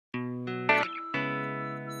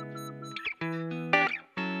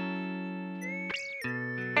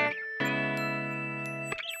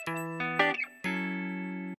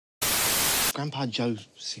Grandpa Joe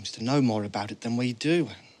seems to know more about it than we do.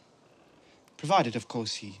 Provided, of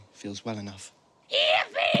course, he feels well enough.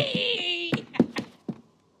 Yippee!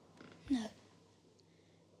 No.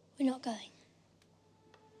 We're not going.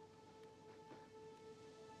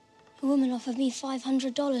 A woman offered me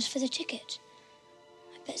 $500 for the ticket.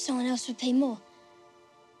 I bet someone else would pay more.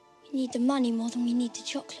 We need the money more than we need the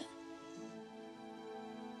chocolate.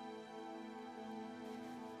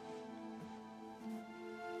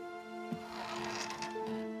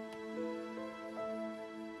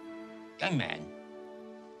 Young man,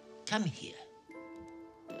 come here.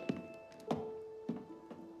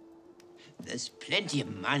 There's plenty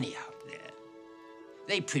of money out there.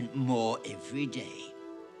 They print more every day.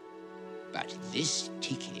 But this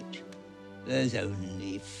ticket, there's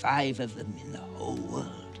only 5 of them in the whole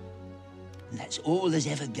world. And that's all there's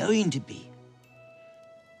ever going to be.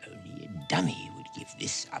 Only a dummy would give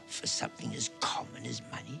this up for something as common as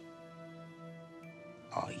money.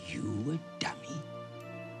 Are you a dummy?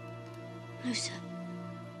 No, sir.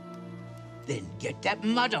 Then get that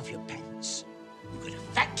mud off your pants. We've got a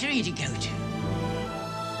factory to go to.